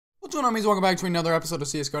What's going on, guys? Welcome back to another episode of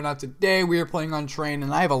CSGO. Now today we are playing on Train,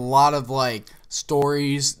 and I have a lot of like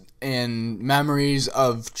stories and memories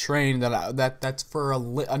of Train that's for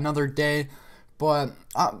another day. But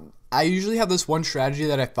I usually have this one strategy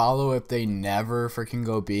that I follow if they never freaking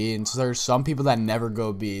go B, and so there's some people that never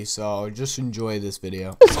go B. So just enjoy this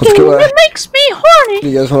video. Let's go. It makes me horny.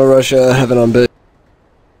 You guys want to rush heaven on B?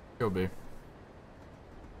 Go B.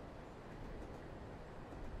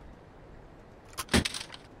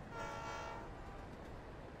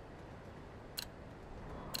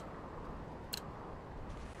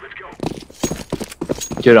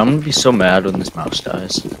 Dude, I'm gonna be so mad when this mouse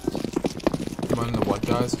dies. When the what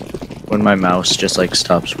dies? When my mouse just like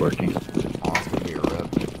stops working. Oh, it's gonna be a rip.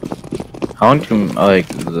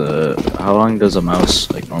 How long does a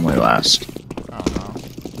mouse like normally last? I don't know.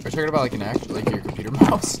 Are you talking about like your computer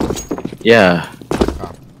mouse? Yeah.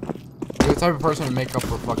 Okay. You're the type of person to make up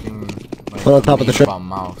for fucking like on top of the about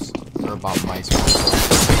mouse or about mice.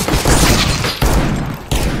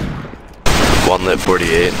 One lit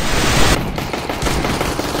 48.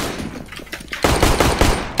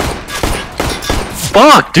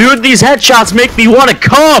 Fuck, dude, these headshots make me want to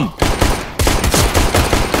come!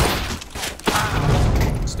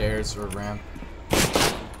 Stairs or ramp.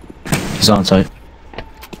 He's on site.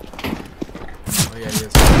 Oh yeah, he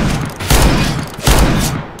is.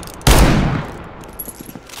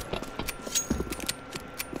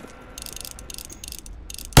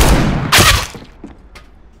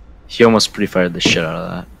 He almost pre-fired the shit out of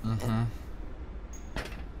that. Mm-hmm.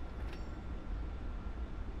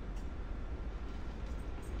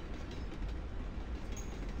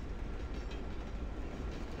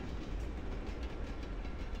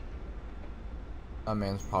 That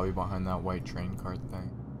man's probably behind that white train card thing.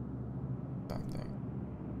 That thing.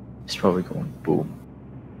 He's probably going boom.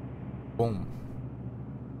 Boom.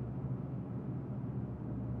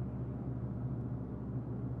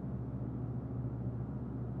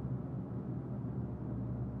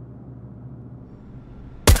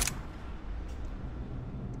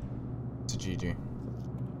 It's a GG.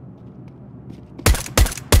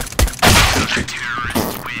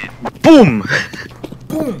 Boom!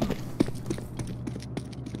 Boom!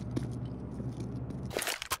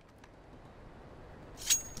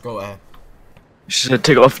 Go ahead. She said,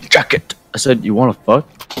 take off your jacket. I said, you wanna fuck?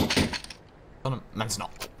 That's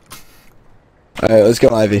not. Alright, let's go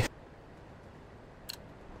Ivy.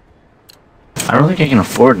 I don't think I can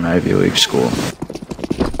afford an Ivy League school.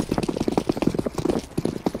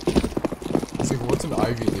 It's like, what's an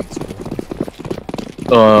Ivy League school?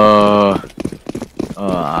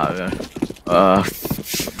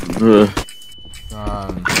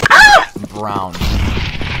 Brown.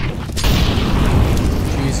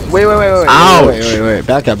 Jesus. Wait. Ouch! Wait.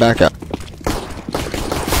 Back up.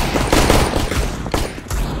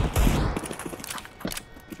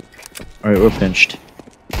 Alright, we're pinched.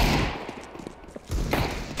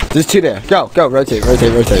 There's two there. Go. Rotate.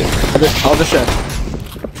 I'll just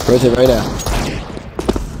shift. Rotate right now.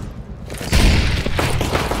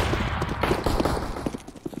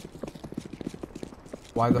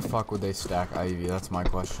 Why the fuck would they stack Ivy? That's my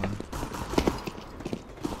question.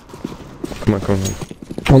 Come on.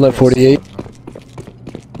 Hold that 48.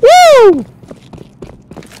 Woo!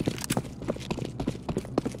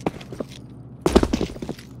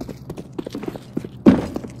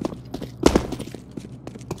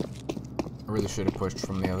 I really should have pushed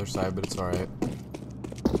from the other side, but it's alright.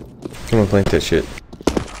 Come on, plant that shit.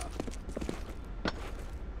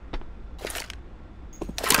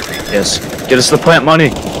 Yes. Get us the plant money.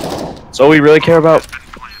 That's all we really care about.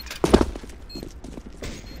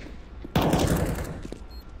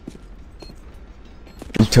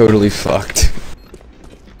 I'm totally fucked.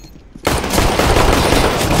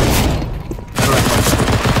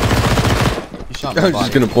 He shot I my was body.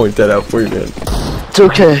 just gonna point that out for you, man. It's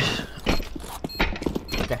okay.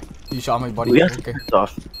 Okay. You shot my buddy. We got the Okay. plant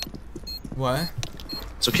off. What?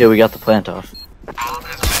 It's okay, we got the plant off.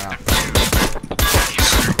 Yeah.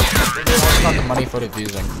 They got the money for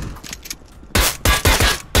defusing.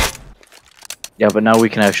 Yeah, but now we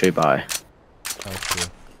can actually buy. That's true.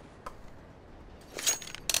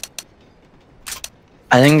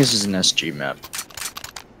 I think this is an SG map.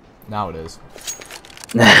 Now it is.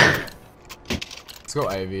 Nah. Let's go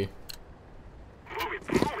Ivy.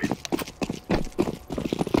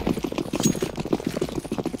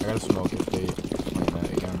 I gotta smoke if they play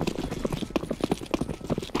that again.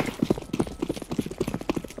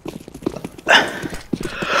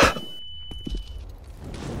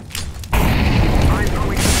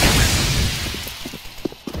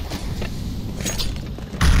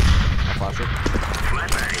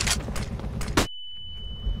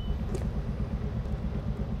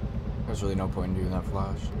 There's really no point in doing that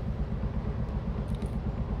flash.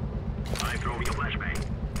 I'm throwing a flashbang.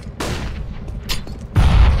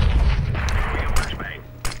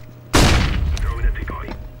 Throwing a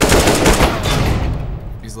decoy.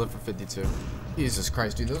 He's lit for 52. Jesus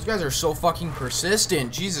Christ, dude. Those guys are so fucking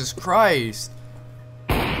persistent. Jesus Christ.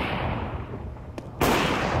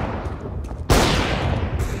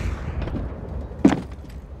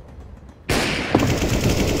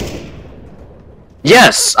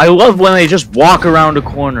 Yes, I love when they just walk around a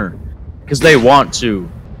corner. Because they want to.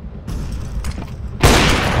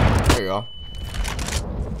 There you go.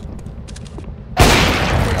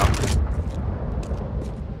 There you go.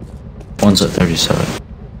 One's at 37.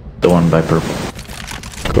 The one by purple.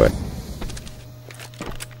 Quick.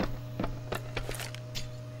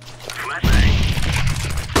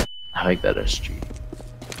 I like that SG.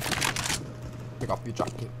 Pick off your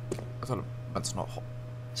jacket. That's not hot.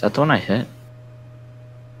 Is that the one I hit?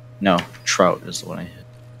 No, Trout is the one I hit.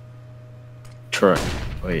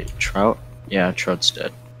 Wait, Trout? Yeah, Trout's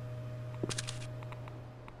dead.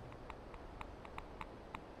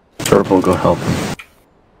 Purple, go help him.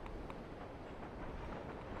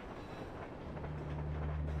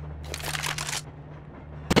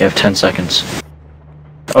 You have 10 seconds.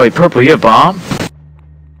 Oh wait, Purple, you have bomb?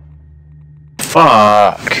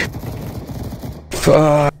 Fuck.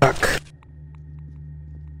 Fuck.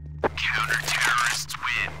 Counter-terrorists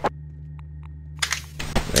win.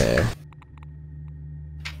 There.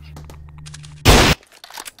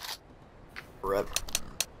 Rip.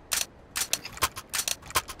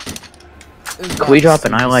 Can we drop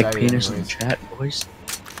an I like penis in the chat, boys?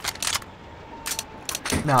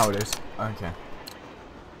 Now it is. Okay.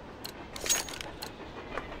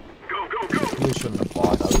 Go, go, go. Really shouldn't have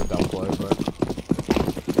bought. That was a dumb play, but.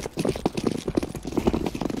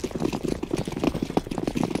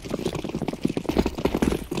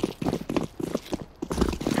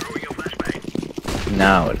 Throwing a flashbang.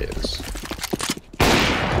 Now it is.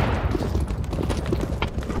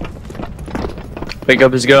 Pick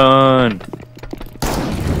up his gun.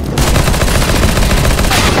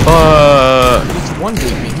 He's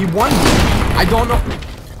one-beat me. He one-beat me. I don't know.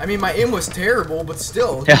 I mean, my aim was terrible, but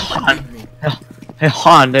still, he one-beat me. Hey,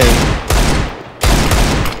 Han, dude.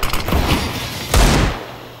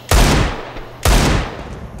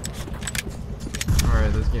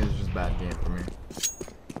 Alright, this game is just a bad game for me.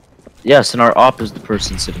 Yes, and our op is the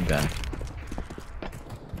person sitting back.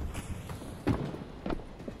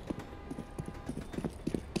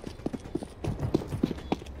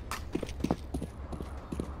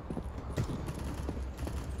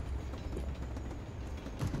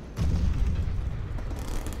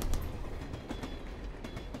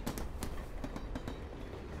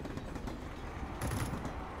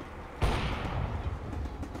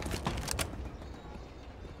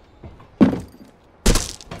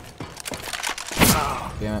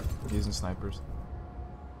 Damn it, using snipers.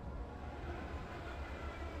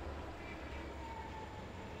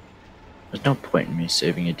 There's no point in me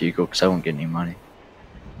saving a deagle because I won't get any money.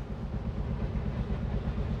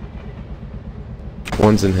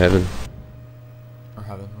 One's in heaven. Or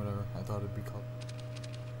heaven, whatever. I thought it'd be called.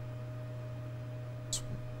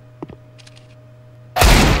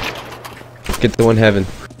 Get the one heaven.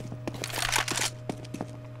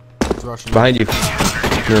 It's rushing. Behind you.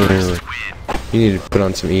 No. You need to put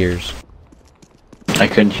on some ears. I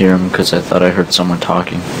couldn't hear him because I thought I heard someone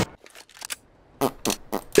talking.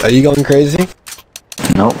 Are you going crazy?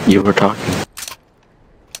 Nope, you were talking.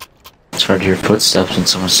 It's hard to hear footsteps when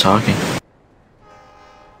someone's talking.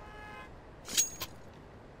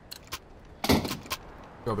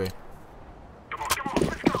 Go B. Come on, come on,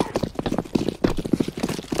 let's go.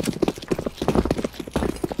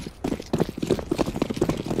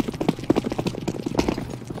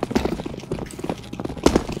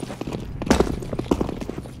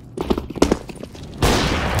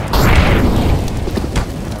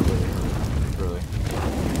 Really.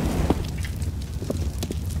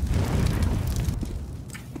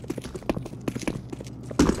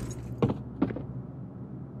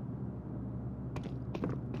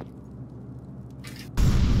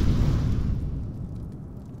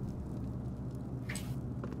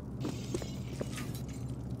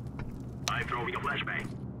 I'm throwing a flashbang.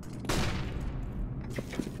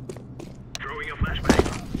 Throwing a flashbang.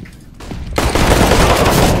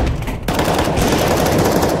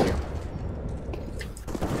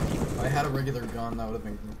 If I had a regular gun, that would have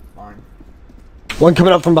been fine. One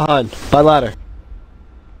coming up from behind. By ladder.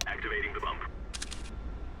 Activating the bump.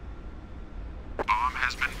 Bomb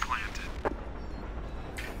has been planted.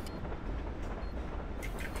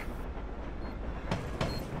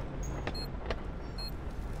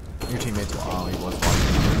 Your teammates will. Oh, he was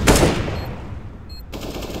watching.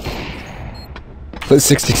 Let's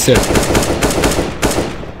 66.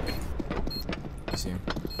 I see him.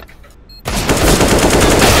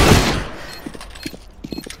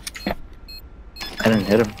 I didn't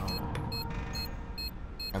hit him.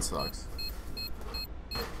 That sucks.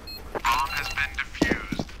 Bomb has been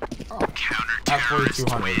defused. Oh, Counter at terrorists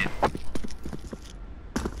 4,200. win.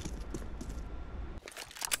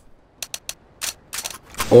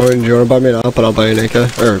 Orange, you wanna buy me an up and I'll buy you an AK?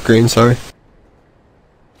 Or green, sorry.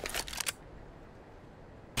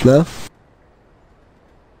 No?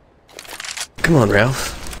 Come on,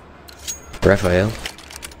 Ralph. Raphael.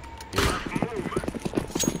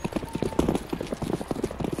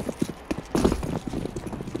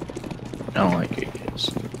 I don't like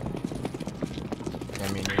AKs. I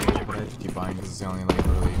mean, but I have to keep buying because it's the only like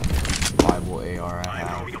really viable AR I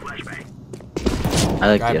have. Throwing a flashbang. I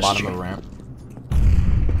like Guy the bottom of SG. the ramp.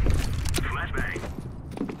 Flashbang.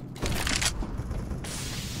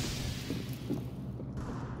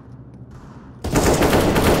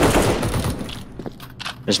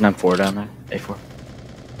 There's an M4 down there. A4.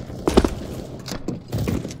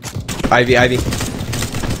 Ivy, Ivy.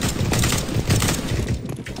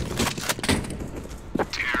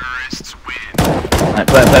 Terrorists win.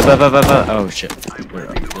 Oh shit. Where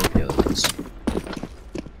are the other ones?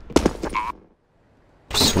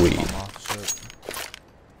 Sweet. Oh, shit.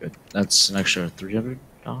 Good. That's an extra $300.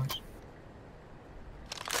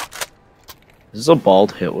 This is a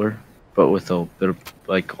bald Hitler, but with a bit of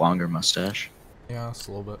like longer mustache. Yeah, it's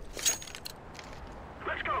a little bit.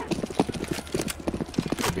 Let's go.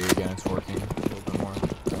 Could be again, it's working a little bit more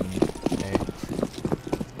than A.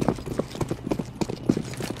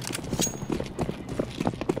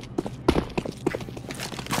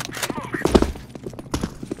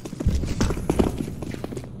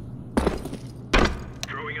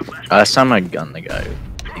 Throwing a flashbang. Last time I gunned the guy who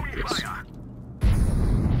peeked this. Fire.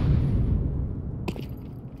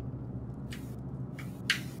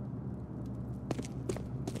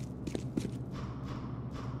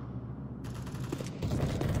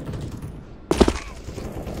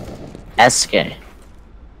 SK.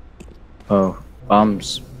 Oh,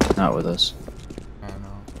 bomb's not with us. I don't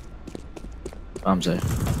know. Bomb's A.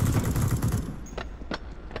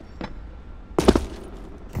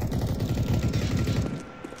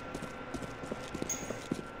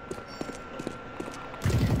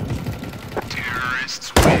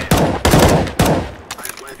 Terrorists win.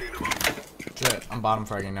 I'm planting the bomb. Shit, I'm bottom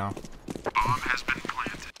fragging now. Bomb has been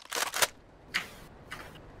planted.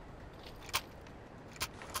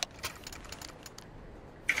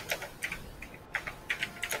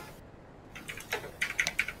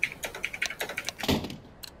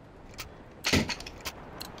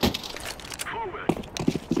 Forward.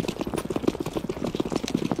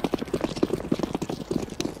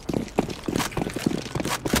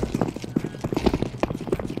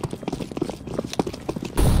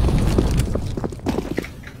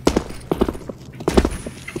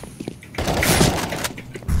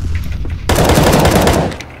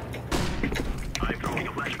 I'm throwing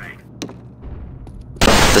a flashbang.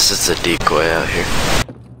 This is the decoy out here.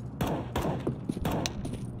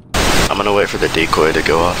 I'm gonna wait for the decoy to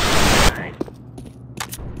go off. Bang.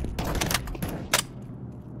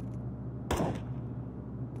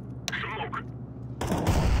 Smoke.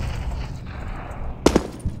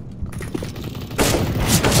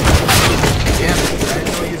 Damn it, I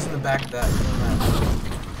didn't know he was in the back of that.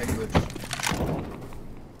 Head glitch.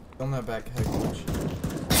 Film that back head glitch.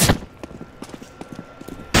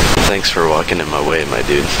 Thanks for walking in my way, my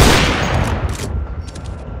dude.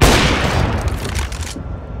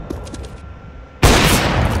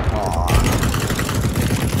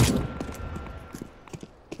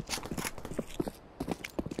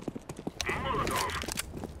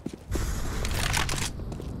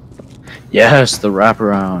 Yes, the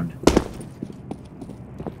wraparound.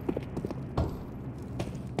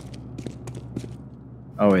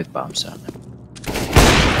 Oh wait, the bomb's down there.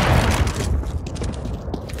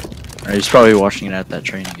 Alright, he's probably watching it at that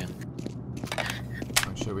train again.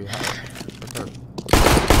 Oh shit, we have it. Right there.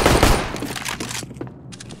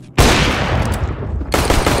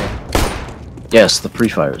 Yes, the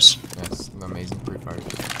pre-fires. Yes, the amazing pre-fire.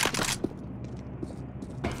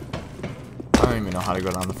 I don't even know how to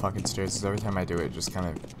go down the fucking stairs, because every time I do it, it just kind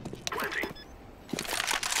of Planting.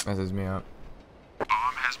 messes me up. Bomb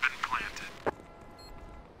has been planted.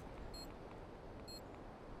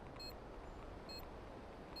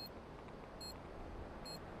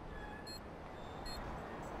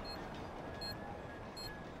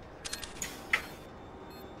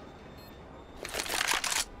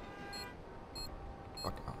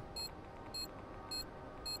 Fuck off.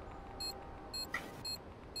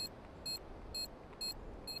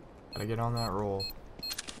 Gotta get on that roll.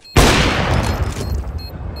 There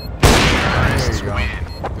you go.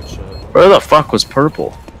 Good shit. Where the fuck was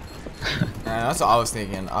purple? That's what I was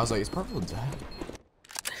thinking. I was like, is purple dead?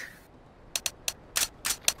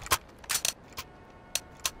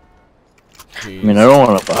 Jeez. I mean, I don't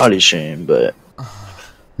want to body shame, but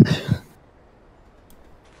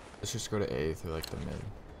Let's just go to A through like the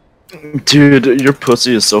mid. dude, your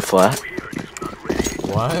pussy is so flat.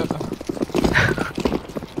 What?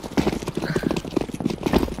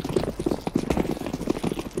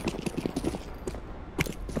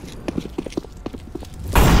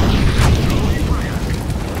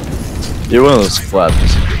 You're one of those flat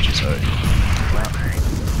pussy bitches, alright?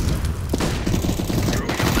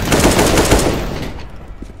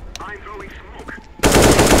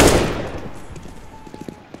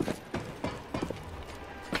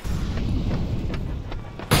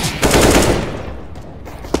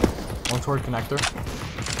 One toward connector.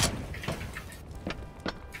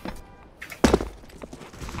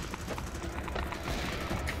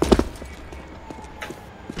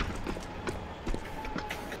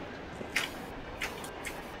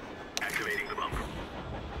 Activating the bomb.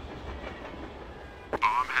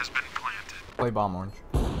 Bomb has been planted. Play bomb orange.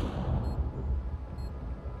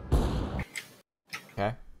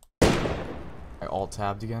 Okay. I alt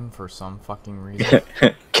tabbed again for some fucking reason.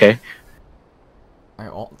 Okay. I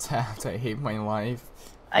alt tabbed. I hate my life.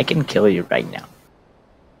 I can kill you right now.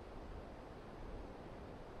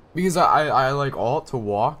 Because I like alt to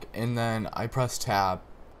walk and then I press tab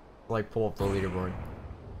to like pull up the leaderboard.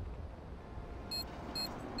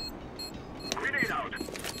 Grenade out.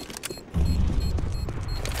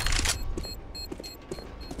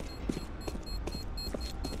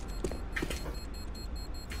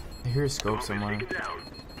 I hear a scope somewhere. Down.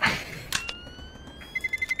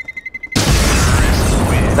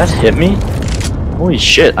 That hit me? Holy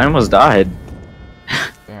shit, I almost died.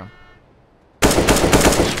 Damn.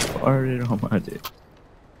 Farted on my dick.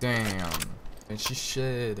 Damn. And she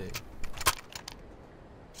shitty.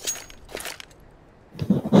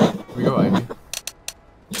 We go Ivy.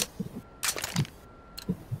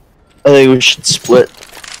 I think we should split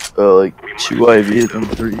like 2 IV and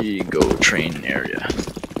 3 go train area.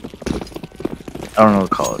 I don't know what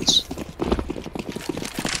to call it.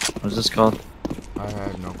 What is this called? I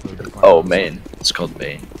have no clue. Oh, main. It's called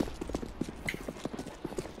main.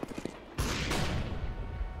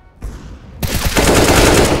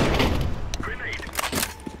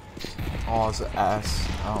 Oh, it's an S.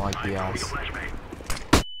 I don't like the S.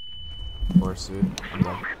 Or suit. I'm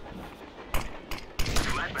done.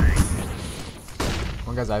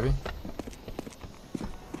 One guy's Ivy.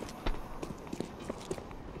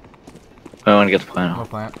 I want to get the plan No out.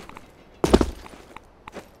 plant.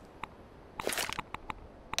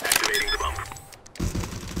 Activating the bomb.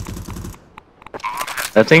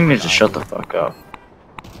 That thing needs to shut the fuck up.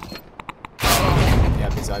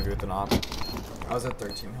 Yeah, he's Ivy with an op. I was at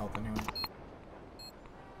 13 health anyway.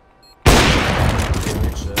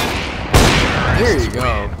 Good shit. There you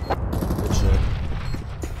go. Good shit.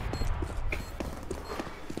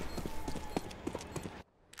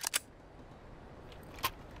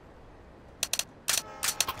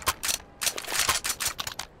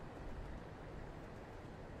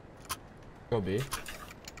 Go B.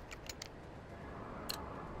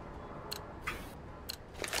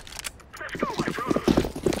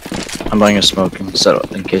 I'm buying a smoke and set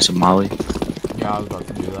up in case of Molly. Yeah, I was about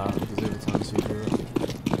to do that because they have a ton of secret.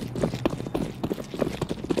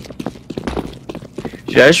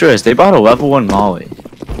 Dude, I just realized they bought a level 1 Molly.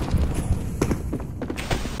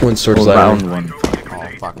 One sword Well, ladder. round 1. Oh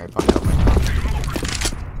fuck, I fucked up my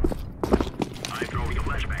I'm throwing a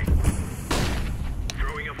flashbang.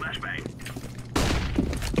 Throwing a flashbang.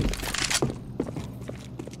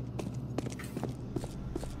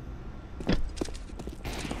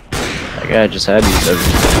 That guy just had these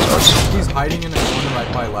everything. He's hiding in a corner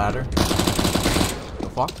right by ladder. The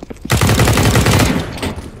fuck?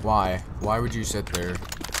 Why? Why would you sit there?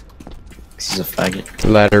 This is a faggot.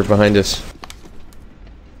 Ladder behind us.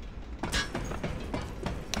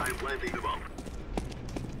 I'm planting the bomb.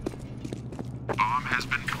 Bomb has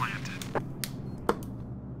been planted.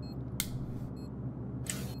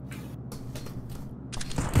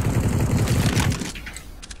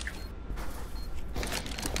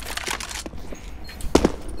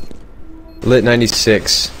 Lit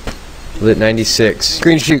 96. Lit 96.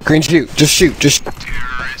 Green shoot, green shoot. Just shoot, just.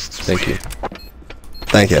 Thank you.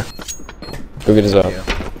 Thank you. Go get his op.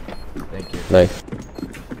 Thank you. Knife.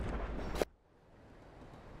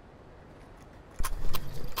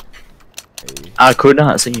 Hey. I could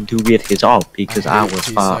not seem to get his off because I hate was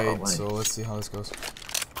T far side, away. so let's see how this goes.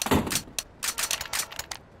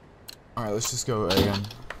 Alright, let's just go again.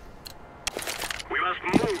 We must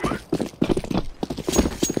move.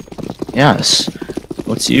 Yes.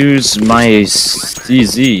 Let's use my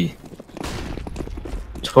CZ.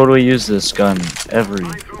 Totally use this gun every.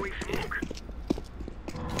 I'm throwing smoke.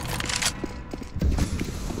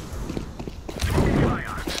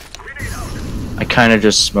 Fire. Grenade out. I kind of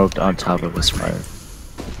just smoked on top of his fire.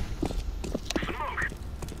 Smoke.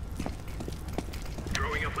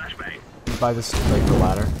 Throwing a flashbang. By this, like the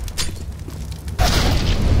ladder.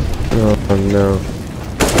 Oh no.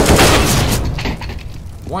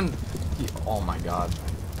 One. Oh my god.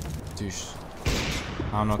 Douche. I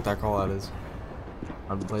don't know what that call out is. I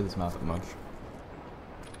haven't played this map that much.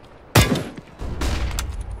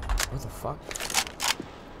 What the fuck?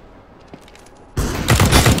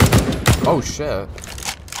 Oh shit.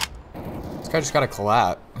 This guy just got a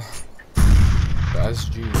collat. The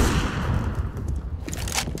SG.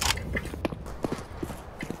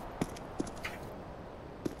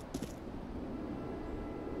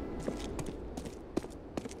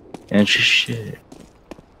 And shit.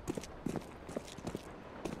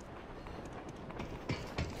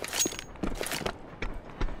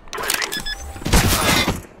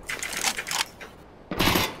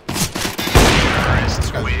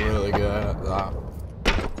 This guy's really good at that.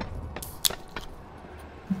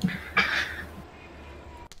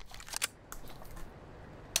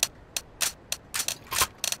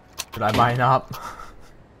 Should I buy an op?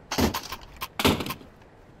 I'm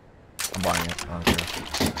buying it. I don't care.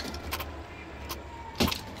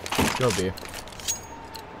 Go B.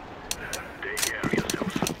 Take care of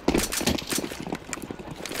yourself.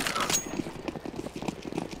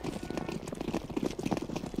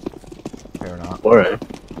 Okay or not. Alright.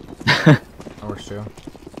 That works too.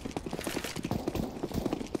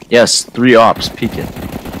 Yes, 3 ops, peek it.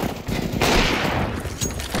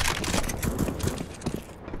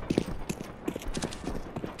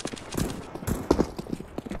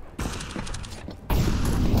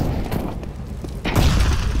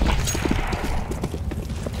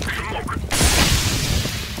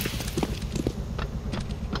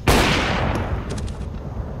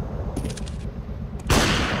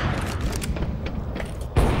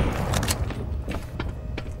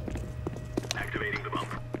 Activating the bomb.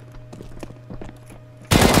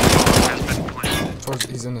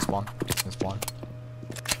 He's in this spawn. This spawn.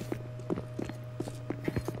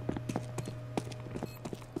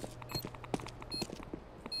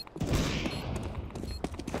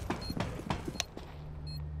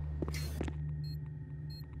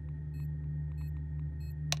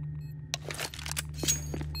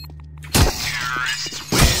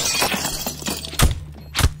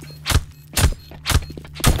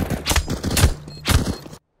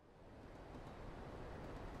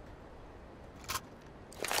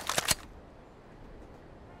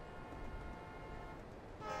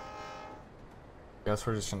 I guess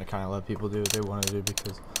we're just gonna kind of let people do what they want to do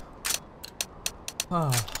because.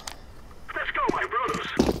 Let's go, my brothers.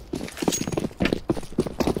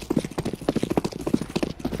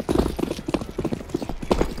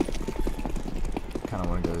 Kind of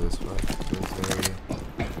want to go this way.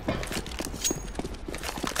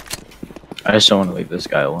 I just don't want to leave this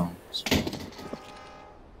guy alone.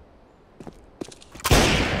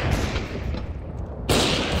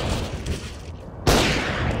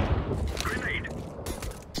 Grenade.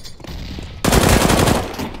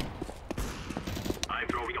 I'm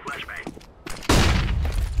throwing a flashbang.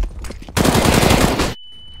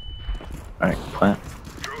 Alright, plant.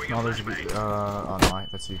 Throwing No, a there's a flashbang. oh no,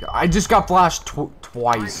 that's you guys. I just got flashed twice.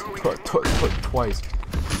 Twice.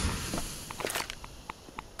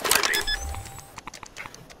 Planting.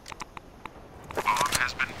 Bomb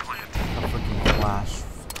has been planted. I freaking flashed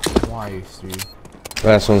twice, dude.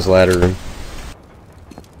 Last one's ladder room.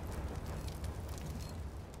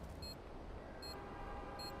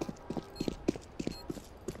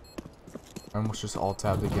 I almost just alt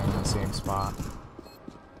tabbed again in the same spot.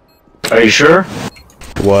 Are you sure?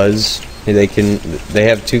 Was. They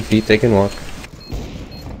have 2 feet they can walk.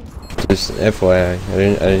 Just FYI. I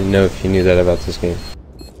didn't know if you knew that about this game.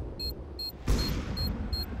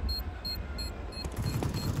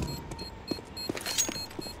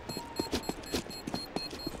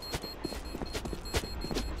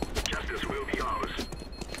 Justice will be ours.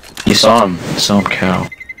 You saw him. You saw him cow.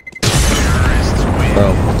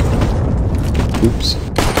 Oh. Oops.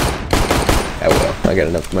 Oh well, I got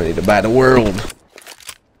enough money to buy the world.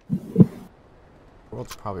 The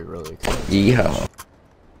world's probably really expensive. Yeehaw.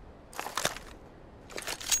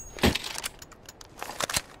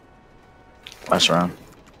 Last round.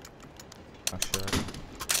 Oh shit.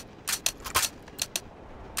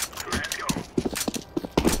 Let's go.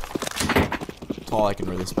 I can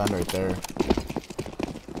really spend right there.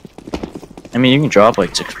 I mean, you can drop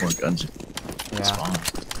like 6 more guns. That's Yeah. fine.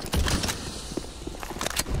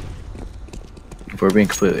 If we're being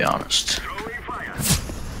completely honest. Throwing fire.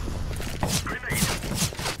 Grenade.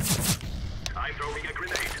 I'm throwing a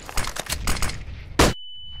grenade.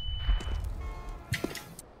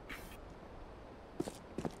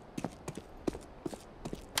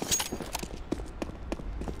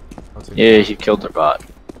 Yeah, he killed their bot.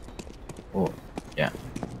 Oh, yeah.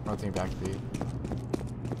 Rotating back to B.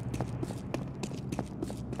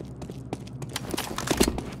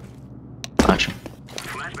 Action.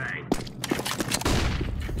 Flashbang.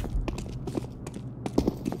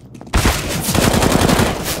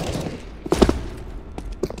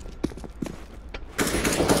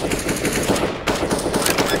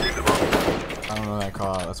 I don't know that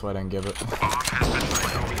call. That's why I didn't give it.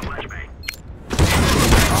 Flashbang.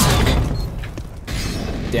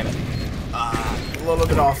 Damn it. A little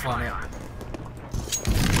bit off on it.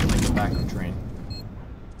 Like the back of the train.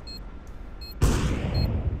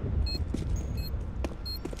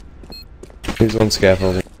 He's on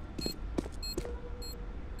scaffolding.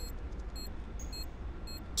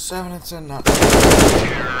 7 and 10 not.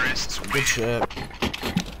 Good shit.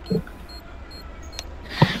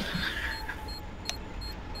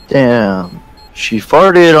 Damn. She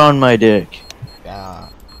farted on my dick. Yeah.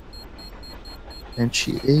 And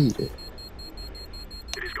she ate it.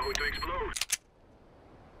 It is going to explode.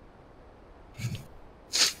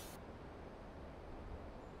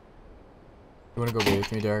 You wanna go B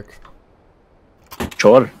with me, Derek?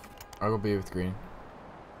 Sure. I'll go B with green.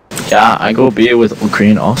 Yeah, I go B with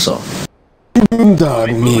green also.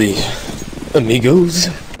 Me. Amigos.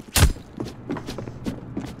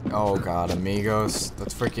 Oh god, amigos.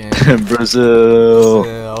 That's freaking Brazil.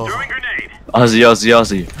 Brazil. Throwing grenade.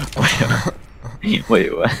 Aussie. Wait,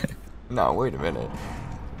 wait, what? No, wait a minute.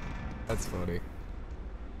 That's funny.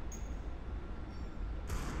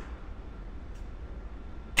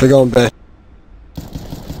 They're going back.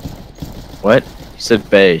 What? You said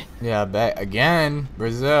Bay. Yeah, back again.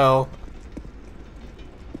 Brazil.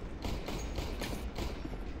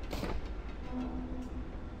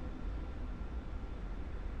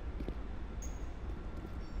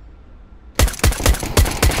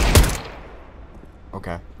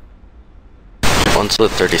 Okay. One's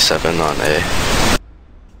lit 37 on A.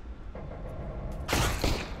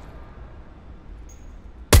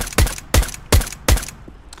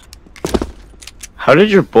 How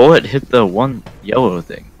did your bullet hit the one yellow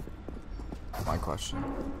thing? My question.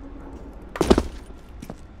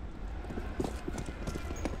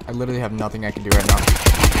 I literally have nothing I can do right now.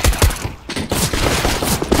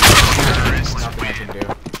 Nothing I can do.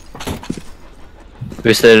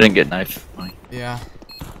 Who said I didn't get knife? Yeah.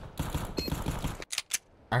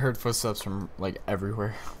 I heard footsteps from like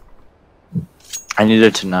everywhere. I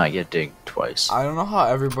needed to not get dinged twice. I don't know how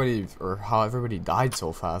everybody died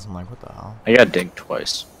so fast. I'm like, what the hell? I got dinged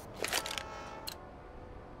twice.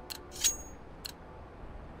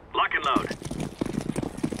 Lock and load.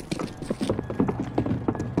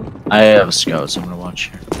 I have a scout, so I'm gonna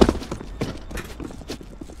watch here.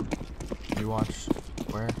 You watch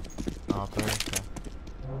where? Oh, up there. Okay.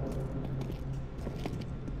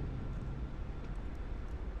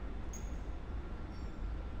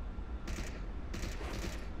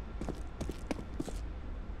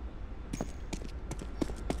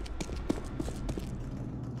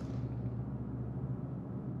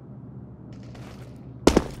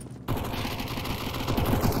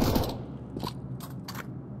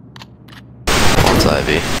 One's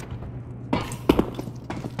Ivy.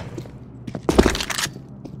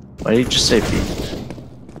 Why did you just say B?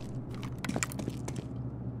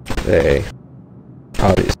 They.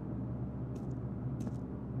 Obvious.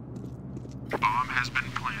 Bomb has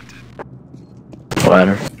been planted.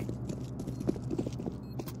 Ladder.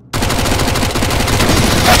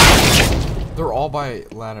 They're all by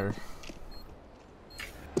ladder.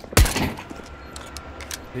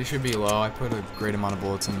 They should be low. I put a great amount of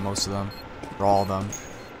bullets in most of them. Or all of them.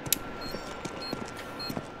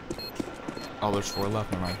 Oh, there's 4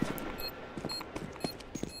 left. Never mind.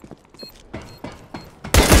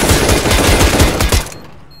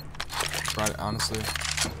 Right, honestly.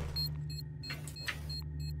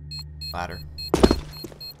 Ladder.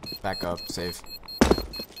 Back up. Save.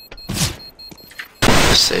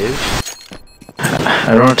 Save?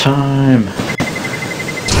 I don't have time.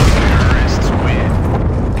 Terrorists win.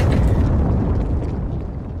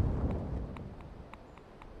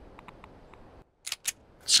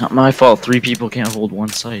 It's not my fault. 3 people can't hold one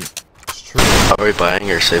site. It's true. Are we buying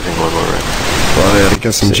or saving one more round? Well, yeah,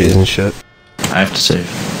 get some cheese and shit. I have to save.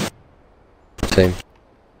 Same.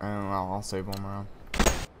 I'll save one round.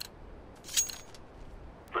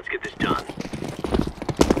 Let's get this done.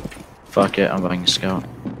 Fuck it, I'm buying a scout.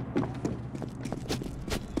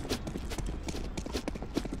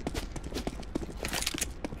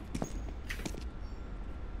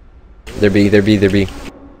 They're B, they're B, they're B.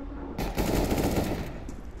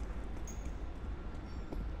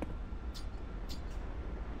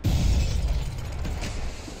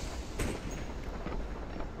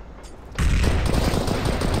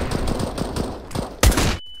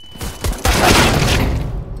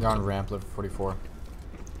 They're on ramp, level 44.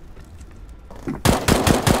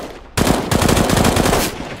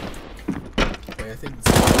 Okay, I think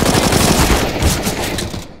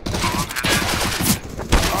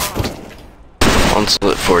One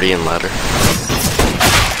split 40 and ladder.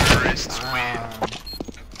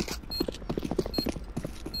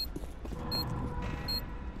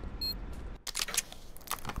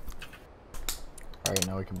 Alright,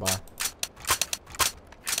 now we can buy.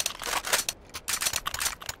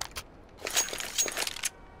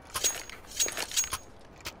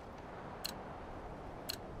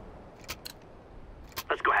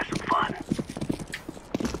 Let's go have some fun.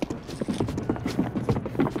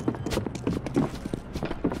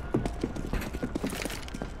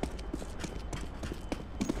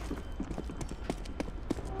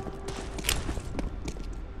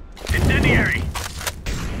 Incendiary!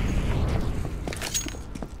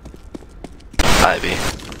 Ivy.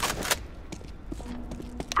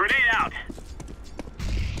 Grenade out!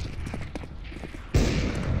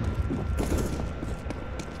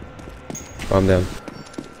 Calm down.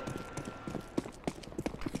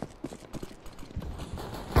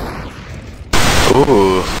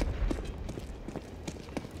 Ooh.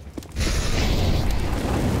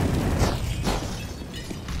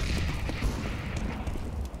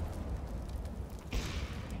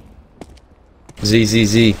 Z, Z,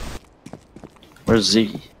 Z. Where's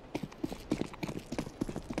Z?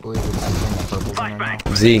 I believe it's in the purple zone right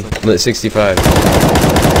now. Z, lit 65.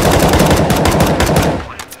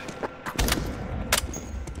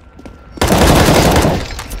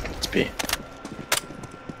 It's B.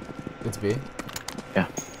 It's B. Yeah.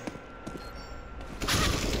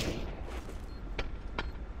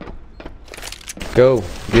 Go,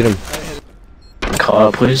 get him. Call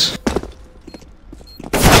out, please.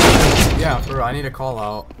 Yeah, bro, I need a call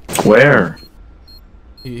out. Where?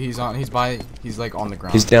 He's like on the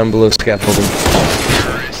ground. He's down below scaffolding.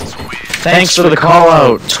 Thanks for the call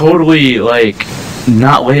out. Totally, like,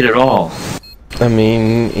 not late at all. I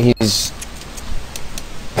mean, he's...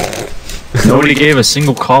 Nobody gave a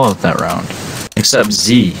single call out that round. Except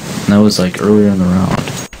Z. And that was, like, earlier in the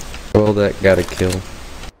round. Well, that got a kill.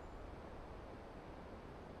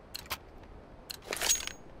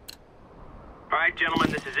 Alright,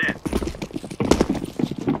 gentlemen, this is it.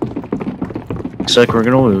 Looks like we're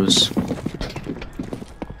gonna lose.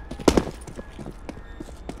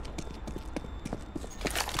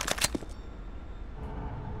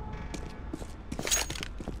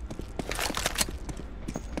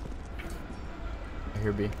 I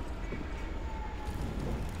hear B.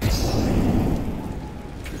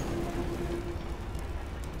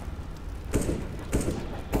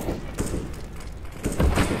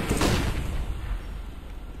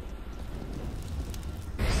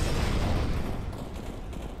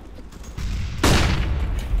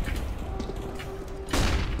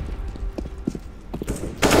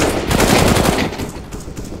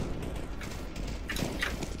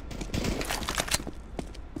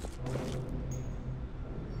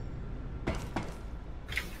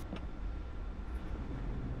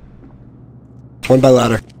 One by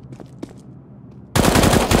ladder.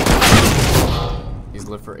 He's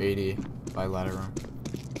lit for 80 by ladder room.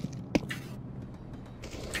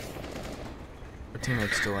 Our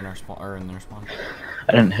teammate's still in our spawn, or in their spawn.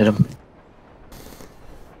 I didn't hit him.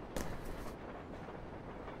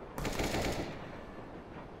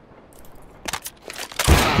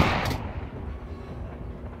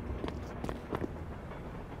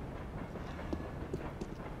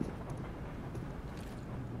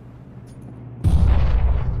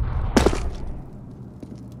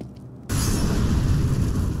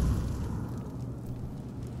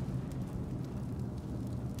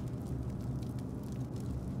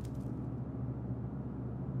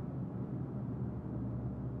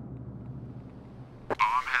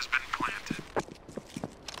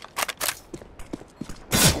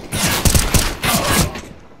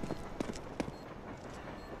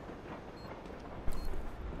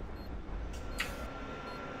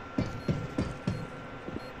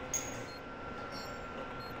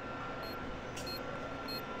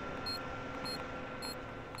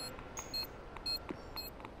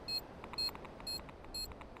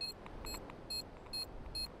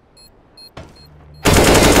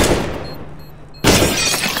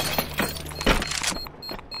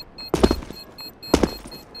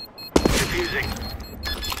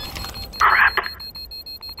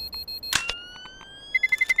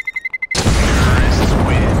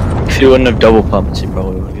 he wouldn't have double pumped, he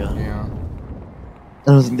probably would have got it. Yeah. I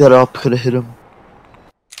don't think that op could have hit him.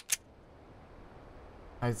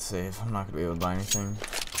 I'd save. I'm not gonna be able to buy anything.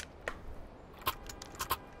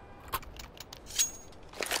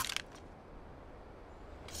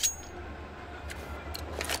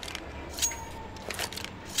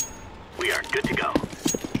 We are good to go.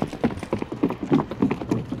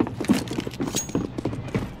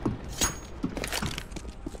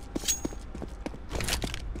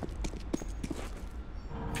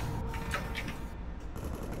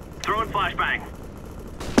 Throwing flashbang.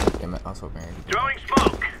 Damn it, I was hoping I could do Throwing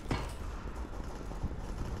smoke.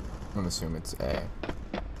 I'm gonna assume it's A.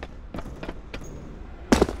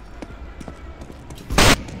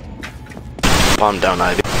 Bomb down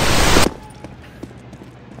Ivy.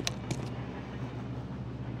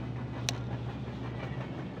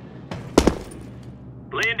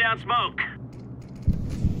 Laying down smoke.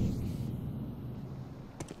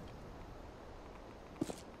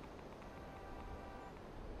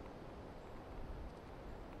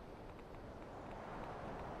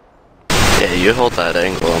 Yeah, you hold that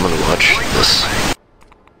angle. I'm gonna watch this.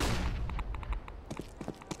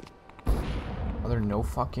 Are there no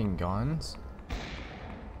fucking guns?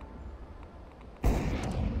 Can't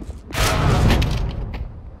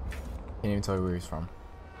even tell you where he's from.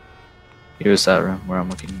 He was that room where I'm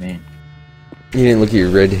looking main. You didn't look at your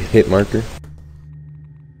red hit marker?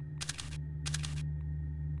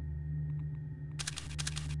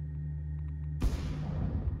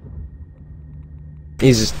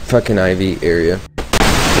 He's just fucking Ivy area.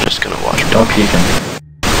 I'm just gonna watch. Don't peek him.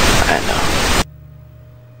 I know.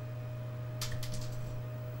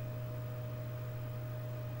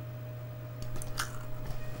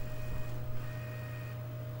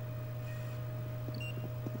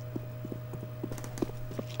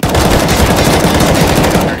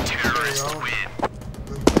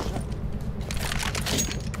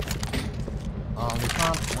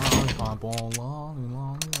 Lollipop, lollipop, oh, lolly,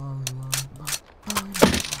 lolly, lolly, lollipop.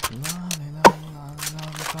 Lolly, lolly, lolly,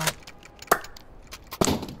 lollipop.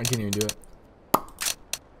 I can't even do it.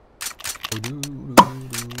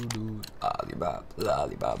 Lollipop,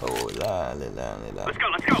 lollipop, oh, lolly, lolly, lolly. Let's go,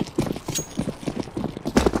 let's go.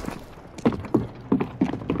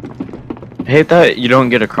 I hate that you don't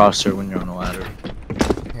get across her when you're on a ladder.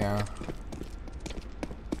 Yeah.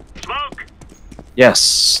 Smoke. Yes,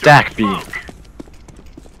 stack B. Smoke.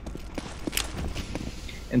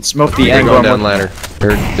 And smoke the They're angle. going down ladder.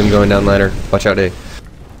 Heard them going down ladder. Watch out, A.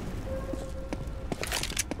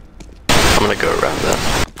 I'm gonna go around that.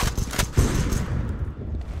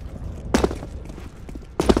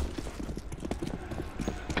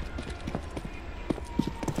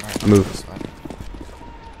 Alright, Move. this way.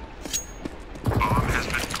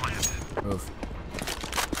 Move.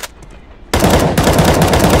 I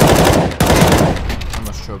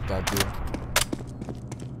almost choked that dude.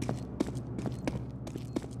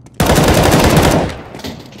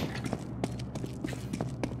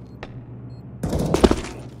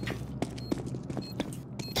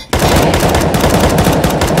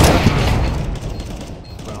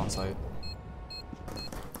 Put it on site.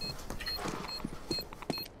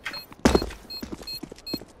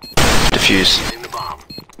 Diffuse. In the bomb.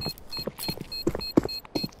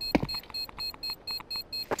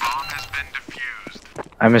 Bomb has been defused.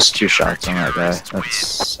 I missed 2 shots on that guy.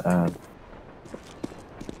 That's sad.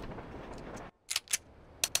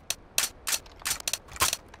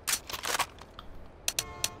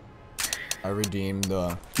 I redeemed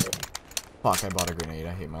the... Fuck, I bought a grenade.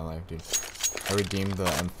 I hate my life, dude. I redeemed the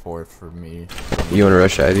M4 for me. You wanna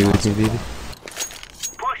rush Ivy with me, baby?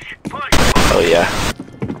 Push, push. Oh yeah.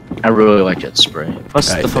 I really like that spray.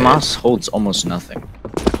 Plus, I the bet. FAMAS holds almost nothing.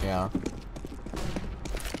 Yeah.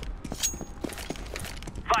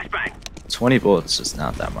 Flashbang. 20 bullets is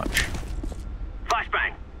not that much.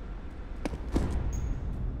 Flashbang.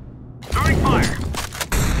 Throwing fire.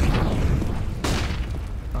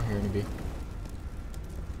 Oh, here to be.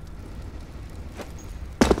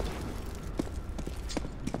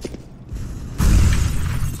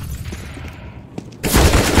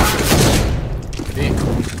 B.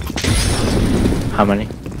 How many?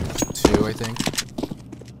 2, I think.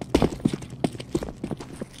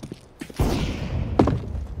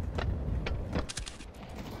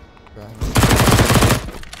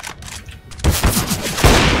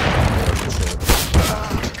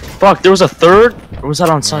 Fuck, there was a third? Or was that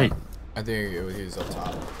on site? I think it was, he was up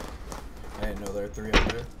top. I didn't know there were 3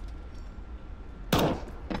 up there.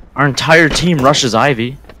 Our entire team rushes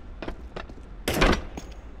Ivy.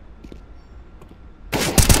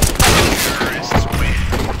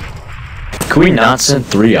 Can we not send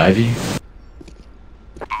 3 Ivy?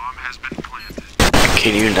 Bomb has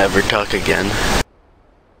Can you never talk again?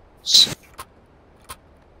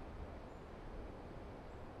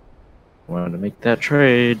 Wanted to make that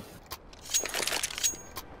trade.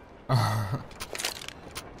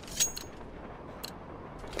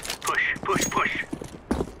 Push, push, push.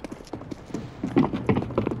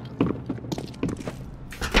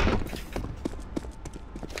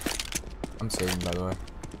 I'm saving, by the way.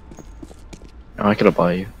 Oh, I could have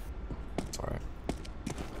bought you. It's alright.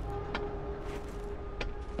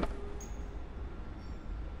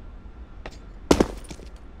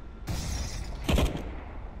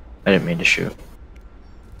 I didn't mean to shoot.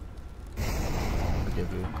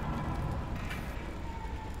 Forgive you.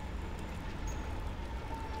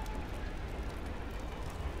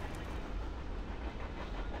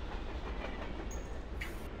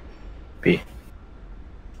 B.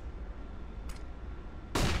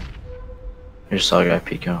 I just saw a guy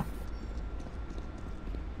peek out.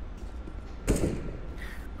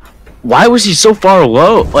 Why was he so far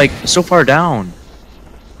low? Like, so far down?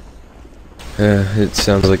 It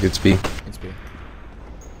sounds like it's B. It's B.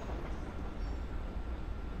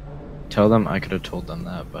 Tell them I could have told them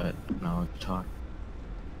that, but no, talk.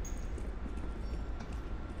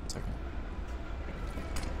 Second.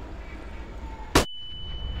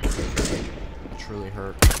 That truly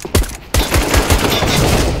hurt.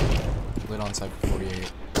 Lit on side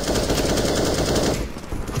 48.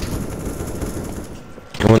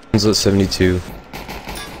 One's at 72.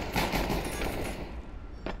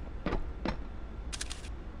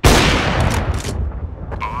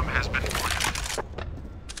 Bomb has been planted.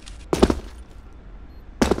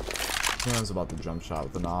 I was about to jump shot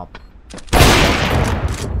with an op.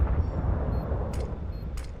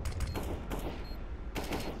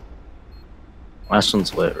 Last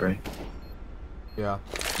one's lit, right? Yeah.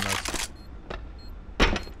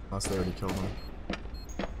 Unless they already killed him.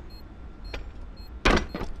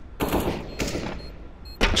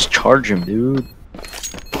 Just charge him, dude.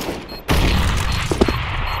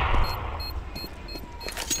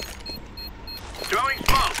 Throwing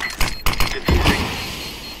smoke. Diffusing.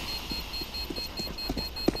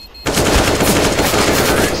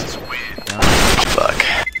 Terrorists win. Fuck.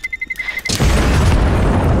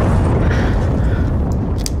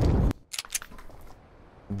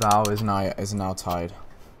 Val is now tied.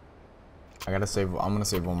 I gotta save. I'm gonna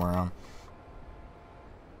save one more round.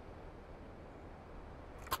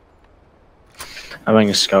 I'm having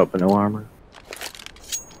a scout but no armor.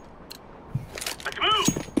 Let's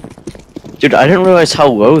move. Dude, I didn't realize how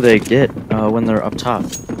low they get when they're up top.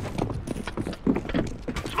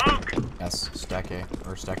 Smoke. Yes, stack A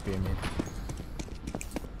or stack B. I mean.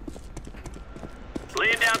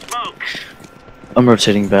 Laying down smoke. I'm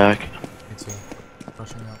rotating back. Me too.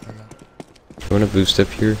 Rushing out. I got. You want to boost up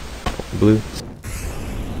here, blue?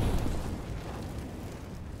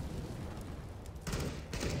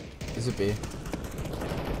 Is it B?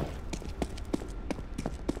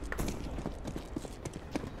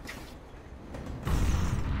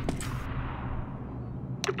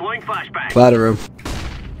 Deploying flashbang. Ladder room.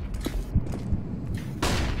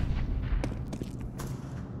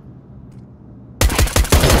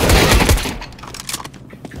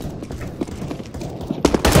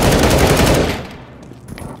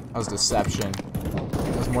 That was deception.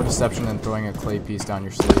 That was more deception than throwing a clay piece down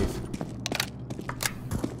your sleeve.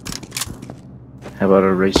 How about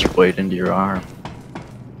a razor blade into your arm?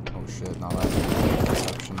 Oh shit, not that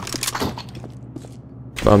deception.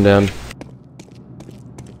 Bomb down.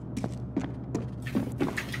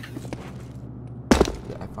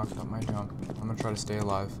 Yeah, I fucked up my junk. I'm gonna try to stay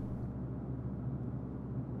alive.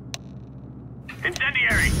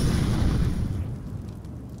 Incendiary.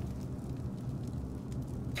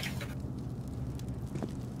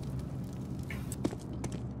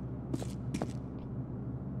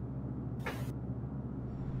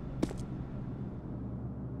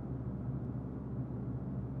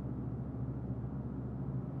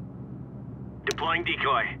 Deploying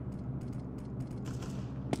decoy.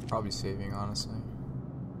 Probably saving, honestly.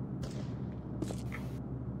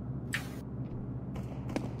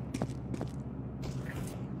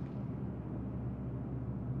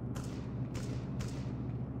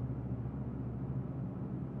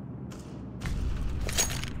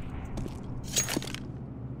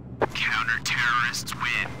 Counter-terrorists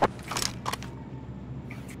win.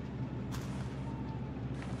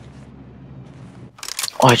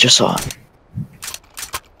 Oh, I just saw it.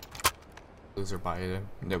 Loser buy it.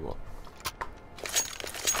 Nibble.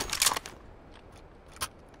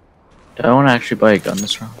 Do I want to actually buy a gun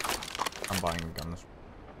this round? I'm buying a gun.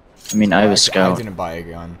 I mean, I have a I scout. didn't buy a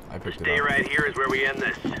gun. I picked it Stay up. right here is where we end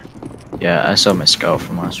this. Yeah, I saw my scout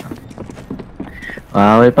from last round.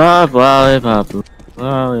 Lollipop, lollipop,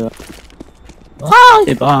 lollipop,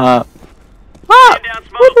 lollipop. Ah! Down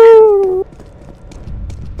smoke.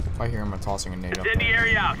 If I hear him, I'm tossing a nade up there.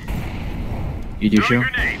 Incendiary out. You do Throwing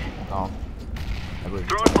shoot? grenade. Oh. I believe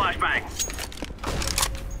Throwing flashbang.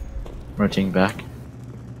 Rotating back.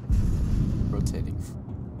 rotating.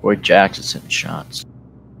 Boy Jackson's hitting shots.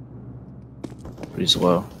 But he's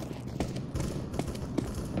low.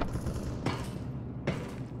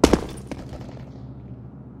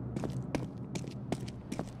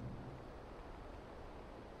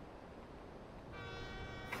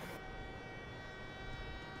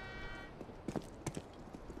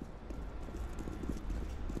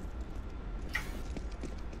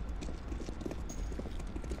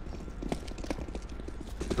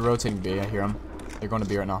 They're rotating B, I hear them. They're going to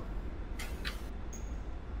B right now.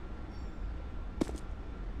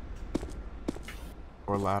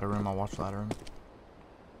 Or ladder room, I'll watch ladder room.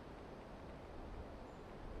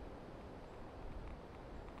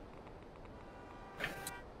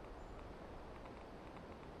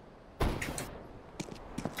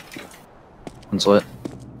 One's lit.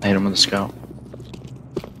 I hit him with a scout.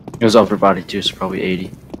 It was upper body too, so probably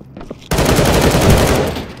 80.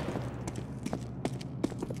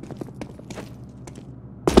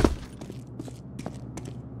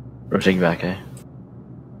 Rotating back, eh?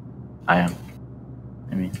 I am.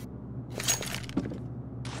 I mean.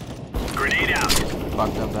 Grenade out.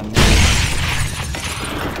 Fucked up that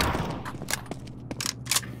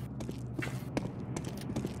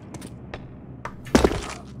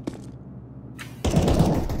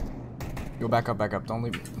Go back up, back up. Don't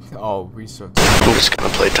leave. Oh, we still. Who's gonna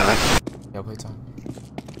play time? Yeah, play time.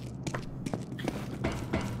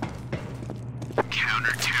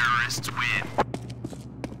 Counter-terrorists win.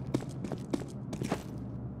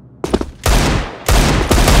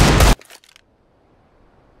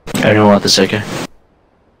 Anyone want this AK?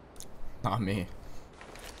 Not me.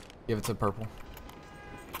 Give it to purple.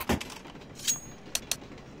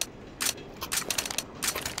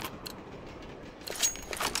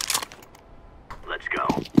 Let's go.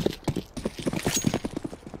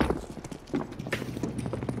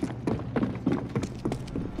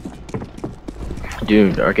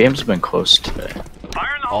 Dude, our games have been close today.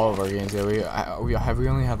 Fire in the All hole. of our games, yeah. We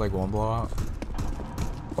only had like one blowout.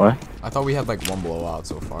 What? I thought we had like one blowout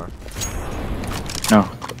so far. No,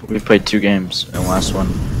 we played 2 games, and the last one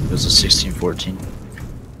was a 16-14.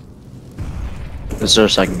 This is our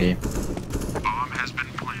second game. Bomb has been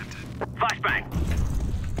planted. Flashbang.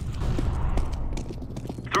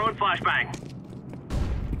 Throwing flashbang.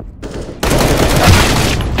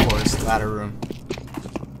 Of course, ladder room.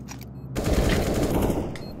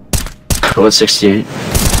 Go at 68.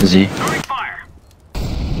 Z. Throwing fire.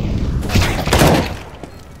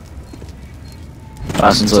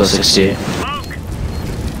 Last one's at 68. Smoke.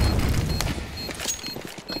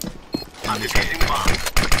 I'm defusing the bomb.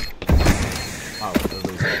 Oh, they're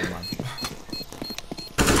losing. Never mind.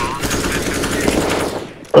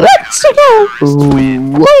 Let's go!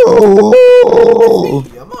 Whoa!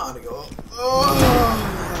 I'm on to go.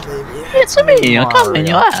 It's me, I'll come in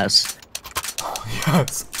your ass.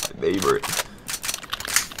 Yes, my favorite.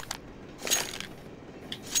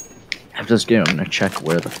 After this game, I'm gonna check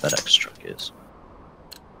where the FedEx truck is.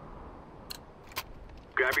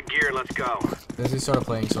 Grab your gear, let's go. Since we started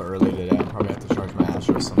playing so early today, I'll probably have to charge my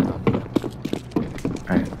Astro sometime.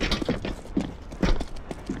 Alright.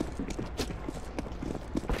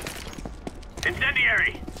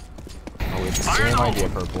 Incendiary. Oh, wait, same idea,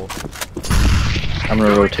 purple. I'm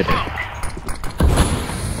gonna rotate it.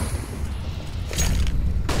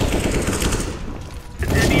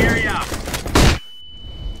 Incendiary out.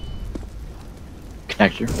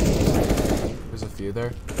 Connector. There's a few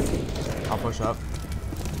there. I'll push up.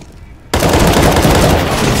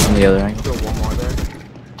 From the other angle. Go one more there.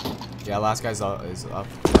 Yeah, last guy's up. Is up.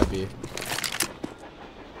 Might be.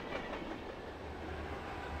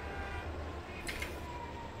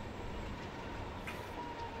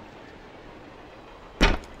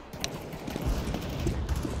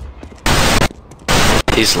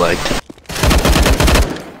 He's lagged.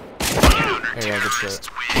 Hey, yeah, good shit.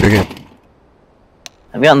 You're good.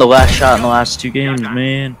 I've gotten the last shot in the last 2 games,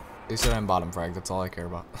 man. They said I'm bottom frag. That's all I care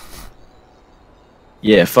about.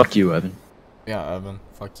 Yeah, fuck you, Evan. Yeah, Evan.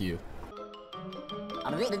 Fuck you.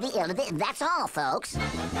 That's all, folks.